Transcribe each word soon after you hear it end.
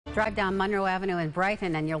Drive down Monroe Avenue in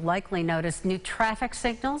Brighton and you'll likely notice new traffic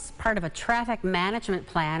signals, part of a traffic management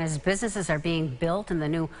plan as businesses are being built in the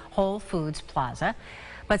new Whole Foods Plaza.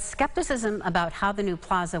 But skepticism about how the new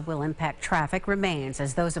plaza will impact traffic remains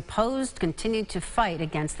as those opposed continue to fight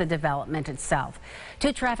against the development itself.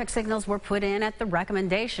 2 traffic signals were put in at the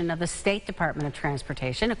recommendation of the State Department of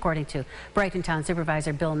Transportation, according to Brighton Town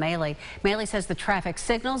Supervisor Bill Maley. Maley says the traffic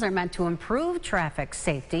signals are meant to improve traffic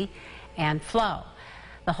safety and flow.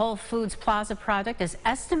 The Whole Foods Plaza project is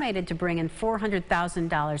estimated to bring in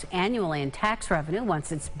 $400,000 annually in tax revenue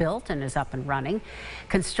once it's built and is up and running.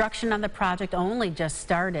 Construction on the project only just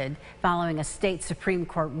started following a state Supreme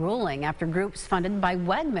Court ruling after groups funded by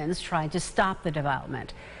Wegmans tried to stop the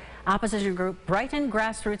development. Opposition group Brighton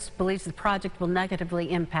Grassroots believes the project will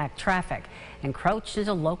negatively impact traffic, encroach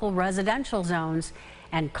into local residential zones,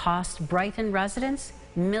 and cost Brighton residents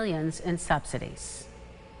millions in subsidies.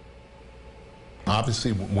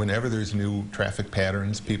 Obviously, whenever there's new traffic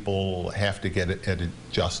patterns, people have to get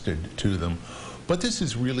adjusted to them. But this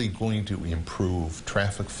is really going to improve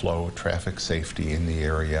traffic flow, traffic safety in the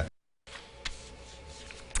area.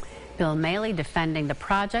 Bill Maley defending the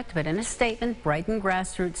project, but in a statement, Brighton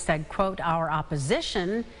Grassroots said, quote, "Our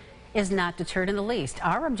opposition is not deterred in the least.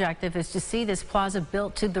 Our objective is to see this plaza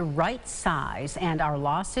built to the right size, and our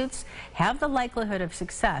lawsuits have the likelihood of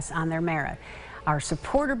success on their merit. Our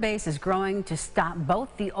supporter base is growing to stop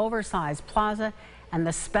both the oversized plaza and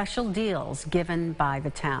the special deals given by the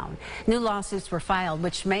town." New lawsuits were filed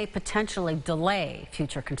which may potentially delay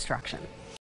future construction.